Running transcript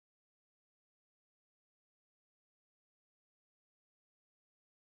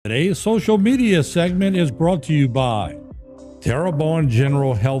Today's social media segment is brought to you by Terrebonne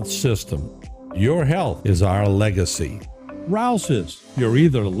General Health System. Your health is our legacy. Rouse's, you're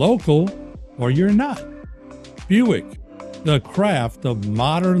either local or you're not. Buick, the craft of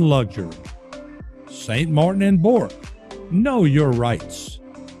modern luxury. St. Martin and Bork, know your rights.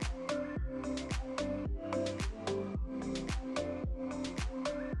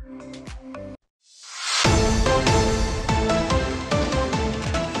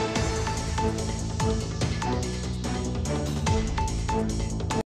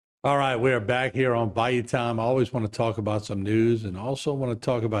 All right, we're back here on Bayou Time. I always want to talk about some news and also want to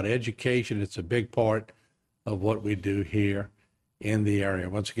talk about education. It's a big part of what we do here in the area.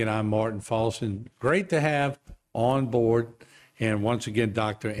 Once again, I'm Martin Falson. Great to have on board. And once again,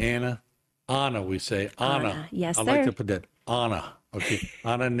 Dr. Anna, we say Anna. Yes, I sir. like to put that, Anna. Okay,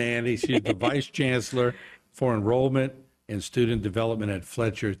 Anna Nanny. She's the Vice Chancellor for Enrollment and Student Development at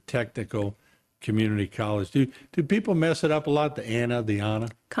Fletcher Technical Community College. Do people mess it up a lot, the Anna, the Anna?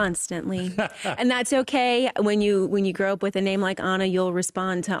 Constantly. And that's okay. When you grow up with a name like Anna, you'll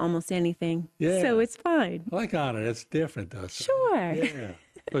respond to almost anything. Yeah. So it's fine. I like Anna. That's different, though. Sure. Yeah,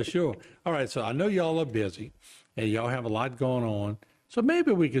 for sure. All right, so I know y'all are busy, and y'all have a lot going on. So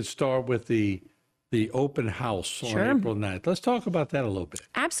maybe we could start with the open house on April 9th. Let's talk about that a little bit.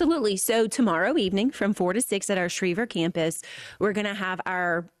 Absolutely. So tomorrow evening from 4 to 6 at our Schriever campus, we're going to have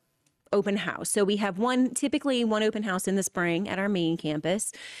our open house. So we have typically one open house in the spring at our main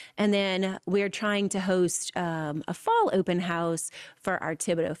campus. And then we're trying to host a fall open house for our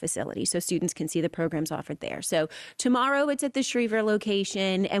Thibodeau facility so students can see the programs offered there. So tomorrow it's at the Schriever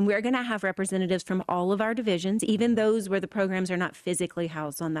location, and we're going to have representatives from all of our divisions, even those where the programs are not physically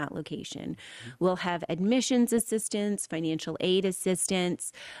housed on that location. We'll have admissions assistants, financial aid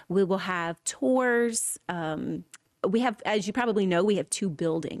assistants. We will have tours. We have, as you probably know, we have 2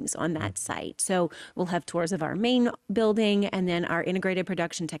 buildings on that site. So we'll have tours of our main building and then our integrated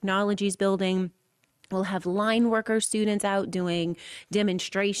production technologies building. We'll have line worker students out doing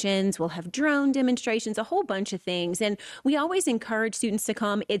demonstrations. We'll have drone demonstrations, a whole bunch of things. And we always encourage students to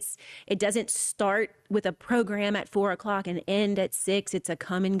come. It doesn't start with a program at 4 o'clock and end at 6. It's a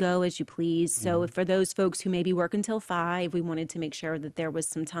come and go as you please. So for those folks who maybe work until 5, we wanted to make sure that there was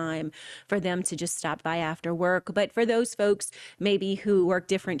some time for them to just stop by after work. But for those folks maybe who work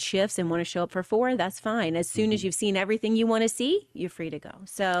different shifts and want to show up for 4, that's fine. As soon as you've seen everything you want to see, you're free to go.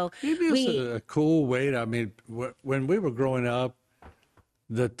 So Maybe it's a cool way. I mean, when we were growing up,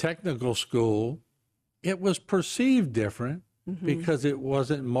 the technical school, it was perceived different because it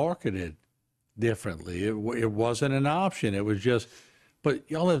wasn't marketed differently. It wasn't an option. It was just,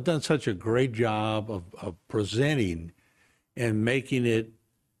 but y'all have done such a great job of presenting and making it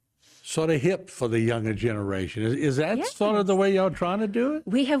sort of hip for the younger generation. Is that sort of the way y'all trying to do it?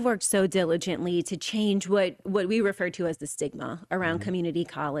 We have worked so diligently to change what we refer to as the stigma around community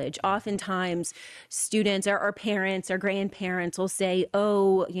college. Oftentimes, students or parents or grandparents will say,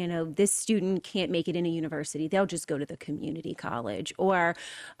 oh, this student can't make it in a university. They'll just go to the community college. Or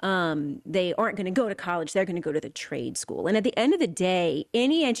they aren't going to go to college. They're going to go to the trade school. And at the end of the day,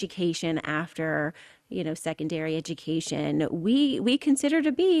 any education after secondary education, we consider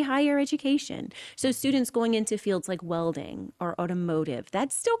to be higher education. So students going into fields like welding or automotive,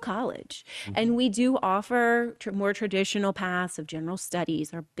 that's still college. And we do offer more traditional paths of general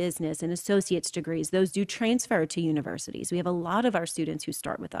studies or business and associate's degrees. Those do transfer to universities. We have a lot of our students who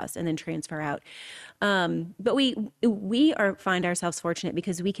start with us and then transfer out. But we find ourselves fortunate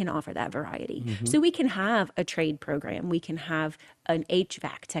because we can offer that variety. So we can have a trade program. We can have an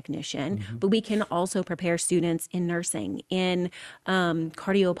HVAC technician, but we can also prepare students in nursing, in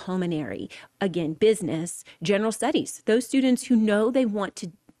cardiopulmonary, again, business, general studies. Those students who know they want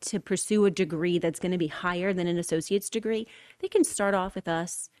to pursue a degree that's going to be higher than an associate's degree, they can start off with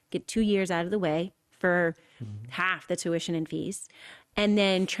us, get 2 years out of the way for half the tuition and fees, and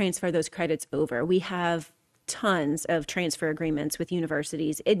then transfer those credits over. We have tons of transfer agreements with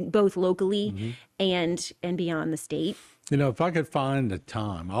universities, both locally and beyond the state. If I could find the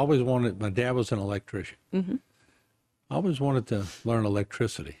time, I always wanted, my dad was an electrician. I always wanted to learn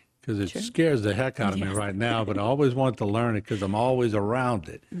electricity because it scares the heck out of me right now, but I always wanted to learn it because I'm always around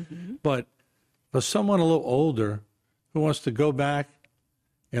it. But for someone a little older who wants to go back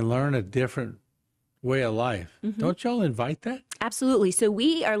and learn a different way of life, don't y'all invite that? Absolutely. So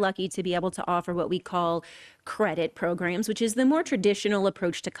we are lucky to be able to offer what we call credit programs, which is the more traditional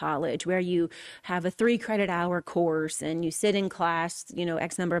approach to college, where you have a 3 credit hour course and you sit in class,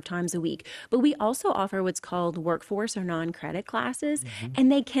 X number of times a week. But we also offer what's called workforce or non-credit classes,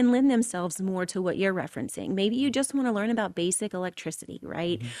 and they can lend themselves more to what you're referencing. Maybe you just want to learn about basic electricity,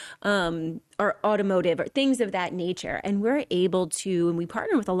 right? Or automotive or things of that nature. And we're able to, and we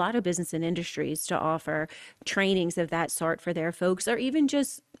partner with a lot of business and industries to offer trainings of that sort for their folks, or even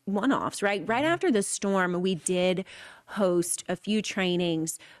just one-offs, right? Right after the storm, we did host a few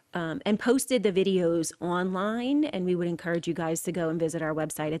trainings and posted the videos online, and we would encourage you guys to go and visit our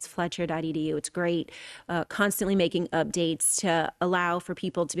website. It's fletcher.edu. It's great, constantly making updates to allow for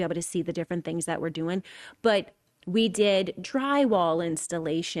people to be able to see the different things that we're doing. But we did drywall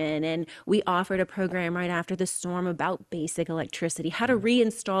installation, and we offered a program right after the storm about basic electricity, how to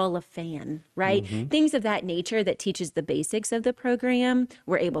reinstall a fan, right? Things of that nature that teaches the basics of the program.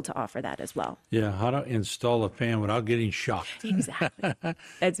 We're able to offer that as well. Yeah, how to install a fan without getting shocked. Exactly.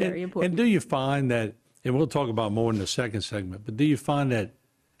 That's very important. And do you find that, and we'll talk about more in the second segment, but do you find that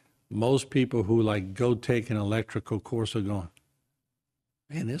most people who go take an electrical course are going,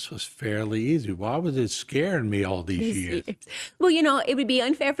 man, this was fairly easy. Why was it scaring me all these years? Well, it would be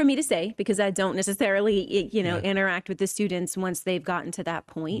unfair for me to say because I don't necessarily, interact with the students once they've gotten to that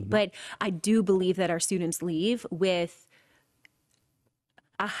point. But I do believe that our students leave with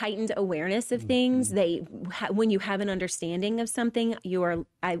a heightened awareness of things. When you have an understanding of something, you're,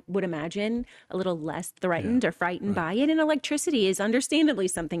 I would imagine, a little less threatened or frightened by it. And electricity is understandably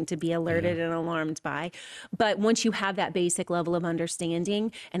something to be alerted and alarmed by. But once you have that basic level of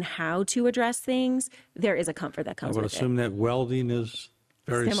understanding and how to address things, there is a comfort that comes with it. I would assume that welding is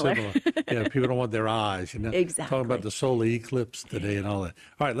very similar. Yeah, people don't want their eyes, Exactly. Talking about the solar eclipse today and all that.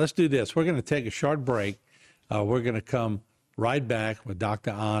 All right, let's do this. We're going to take a short break. We're going to come right back with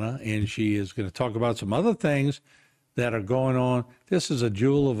Dr. Anna, and she is going to talk about some other things that are going on. This is a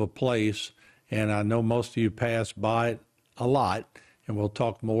jewel of a place, and I know most of you pass by it a lot, and we'll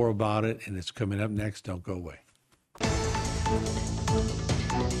talk more about it, and it's coming up next. Don't go away.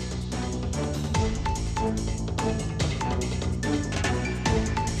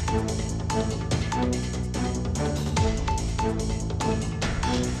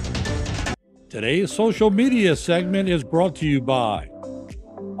 Today's social media segment is brought to you by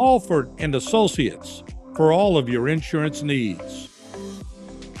Alford and Associates for all of your insurance needs.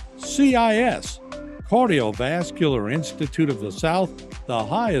 CIS, Cardiovascular Institute of the South, the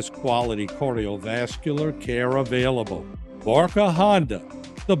highest quality cardiovascular care available. Barker Honda,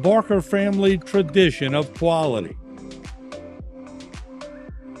 the Barker family tradition of quality.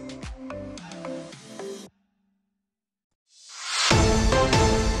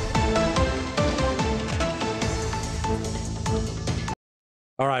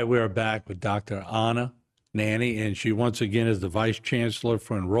 All right, we are back with Dr. Anna Nanny, and she once again is the Vice Chancellor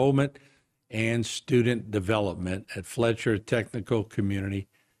for Enrollment and Student Development at Fletcher Technical Community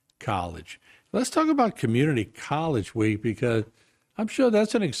College. Let's talk about Community College Week, because I'm sure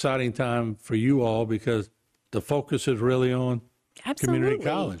that's an exciting time for you all, because the focus is really on community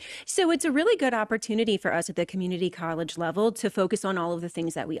college. So it's a really good opportunity for us at the community college level to focus on all of the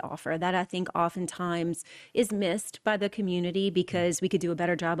things that we offer that I think oftentimes is missed by the community because we could do a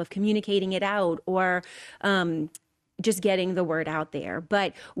better job of communicating it out or just getting the word out there.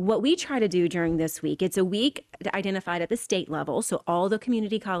 But what we try to do during this week, it's a week identified at the state level. So all the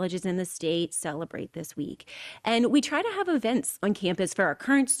community colleges in the state celebrate this week. And we try to have events on campus for our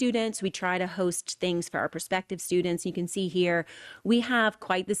current students. We try to host things for our prospective students. You can see here, we have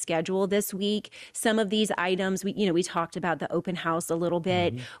quite the schedule this week. Some of these items, we talked about the open house a little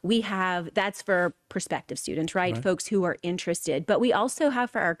bit. We have, that's for prospective students, right? Folks who are interested. But we also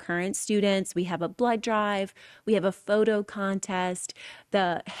have for our current students, we have a blood drive, we have a photo contest.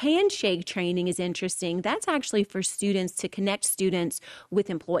 The handshake training is interesting. That's actually for students to connect students with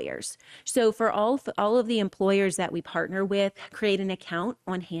employers. So for all of the employers that we partner with, create an account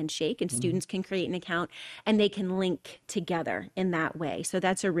on Handshake, and students can create an account and they can link together in that way. So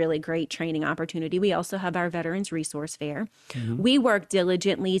that's a really great training opportunity. We also have our Veterans Resource Fair. We work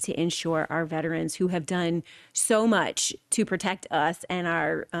diligently to ensure our veterans who have done so much to protect us and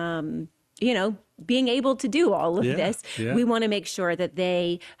our, being able to do all of this, we want to make sure that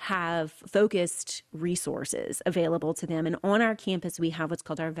they have focused resources available to them. And on our campus, we have what's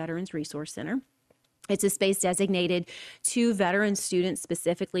called our Veterans Resource Center. It's a space designated to veteran students,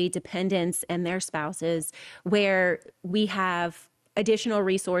 specifically dependents and their spouses, where we have additional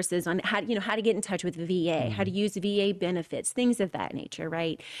resources on how to get in touch with the VA, how to use VA benefits, things of that nature,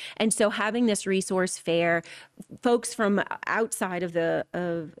 right? And so having this resource fair, folks from outside of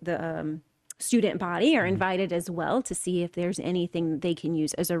the student body are invited as well to see if there's anything that they can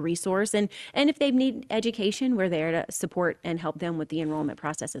use as a resource, and if they need education, we're there to support and help them with the enrollment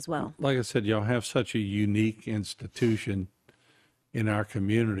process as well. Like I said, y'all have such a unique institution in our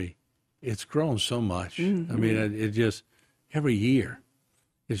community. It's grown so much. I mean, it just every year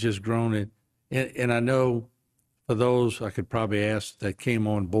it's just grown. And I know for those I could probably ask that came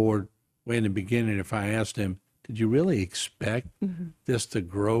on board way in the beginning, if I asked them, did you really expect this to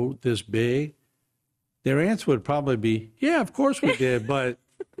grow this big? Their answer would probably be, yeah, of course we did, but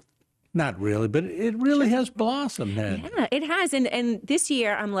not really. But it really has blossomed. Yeah, it has. And this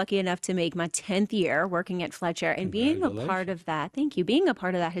year, I'm lucky enough to make my 10th year working at Fletcher. And being a part of that, thank you, being a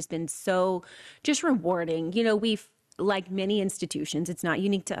part of that has been so just rewarding. You know, we've, like many institutions, it's not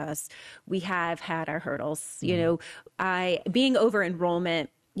unique to us. We have had our hurdles. You know, being over enrollment,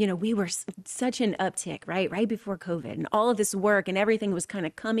 you know, we were such an uptick, right before COVID, and all of this work and everything was kind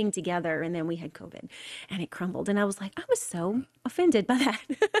of coming together. And then we had COVID and it crumbled. And I was like, I was so offended by that.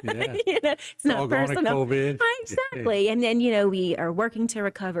 Yeah. You know, it's not all gone to personal. COVID. Exactly. And then, you know, we are working to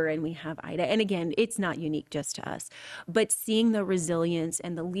recover and we have IDA. And again, it's not unique just to us, but seeing the resilience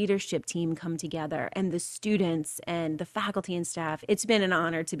and the leadership team come together and the students and the faculty and staff, it's been an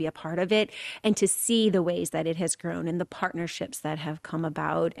honor to be a part of it and to see the ways that it has grown and the partnerships that have come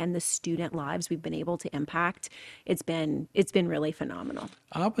about and the student lives we've been able to impact. It's been really phenomenal.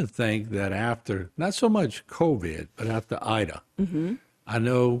 I would think that after, not so much COVID, but after IDA, I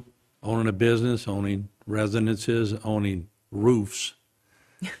know owning a business, owning residences, owning roofs,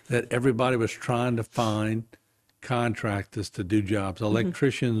 that everybody was trying to find contractors to do jobs.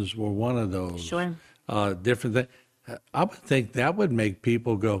 Electricians were one of those. Sure. Different things. I would think that would make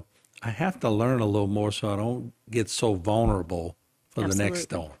people go, I have to learn a little more so I don't get so vulnerable for the next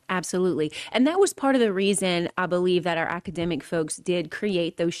storm. Absolutely. And that was part of the reason I believe that our academic folks did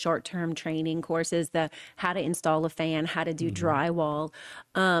create those short-term training courses, the how to install a fan, how to do drywall,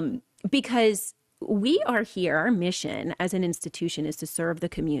 because we are here, our mission as an institution is to serve the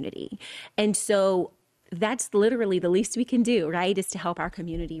community. And so that's literally the least we can do, right, is to help our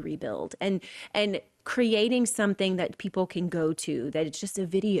community rebuild. And creating something that people can go to, that it's just a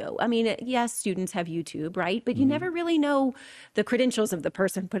video. I mean, yes, students have YouTube, right? But you never really know the credentials of the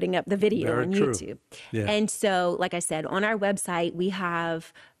person putting up the video on YouTube. Yeah. And so, like I said, on our website, we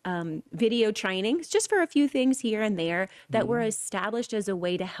have video trainings just for a few things here and there that were established as a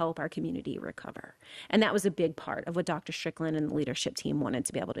way to help our community recover. And that was a big part of what Dr. Strickland and the leadership team wanted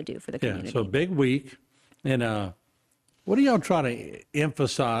to be able to do for the community. Yeah, so big week. And what do y'all try to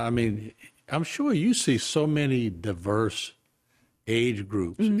emphasize? I mean, I'm sure you see so many diverse age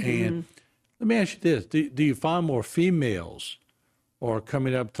groups. And let me ask you this. Do you find more females or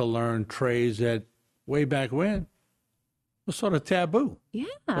coming up to learn trades that way back when was sort of taboo? Yeah.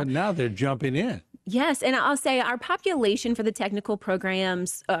 But now they're jumping in. Yes. And I'll say our population for the technical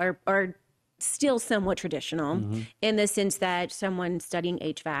programs are still somewhat traditional in the sense that someone studying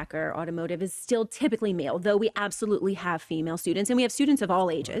HVAC or automotive is still typically male, though we absolutely have female students and we have students of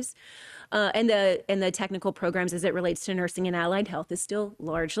all ages. And the technical programs as it relates to nursing and allied health is still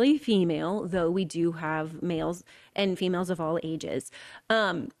largely female, though we do have males and females of all ages.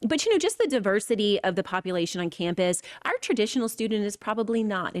 But, you know, just the diversity of the population on campus, our traditional student is probably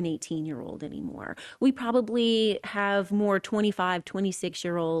not an 18-year-old anymore. We probably have more 25,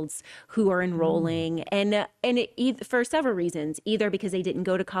 26-year-olds who are enrolling, and for several reasons, either because they didn't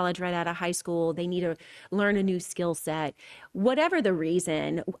go to college right out of high school, they need to learn a new skill set. Whatever the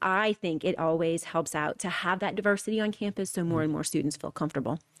reason, I think it always helps out to have that diversity on campus so more and more students feel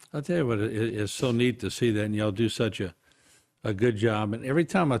comfortable. I'll tell you what, it's so neat to see that, and y'all do such a good job. And every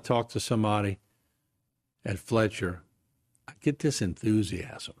time I talk to somebody at Fletcher, I get this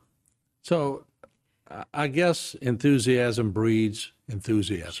enthusiasm. So I guess enthusiasm breeds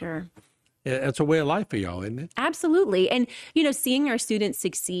enthusiasm. Sure. It's a way of life for y'all, isn't it? Absolutely. And, you know, seeing our students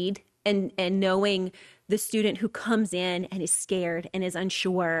succeed and knowing the student who comes in and is scared and is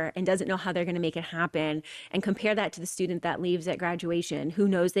unsure and doesn't know how they're going to make it happen, and compare that to the student that leaves at graduation, who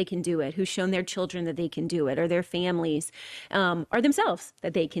knows they can do it, who's shown their children that they can do it, or their families, or themselves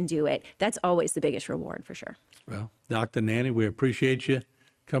that they can do it. That's always the biggest reward for sure. Well, Dr. Nanny, we appreciate you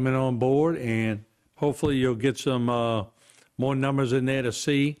coming on board, and hopefully you'll get some more numbers in there to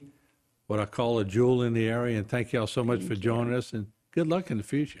see what I call a jewel in the area. And thank y'all so much for joining us, and good luck in the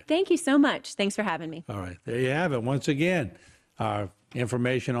future. Thank you so much. Thanks for having me. All right. There you have it. Once again, our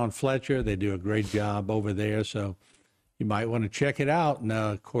information on Fletcher. They do a great job over there. So you might want to check it out. And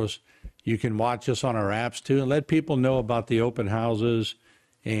of course, you can watch us on our apps too, and let people know about the open houses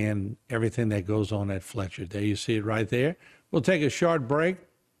and everything that goes on at Fletcher. There you see it right there. We'll take a short break.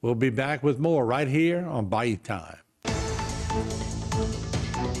 We'll be back with more right here on Bayou Time.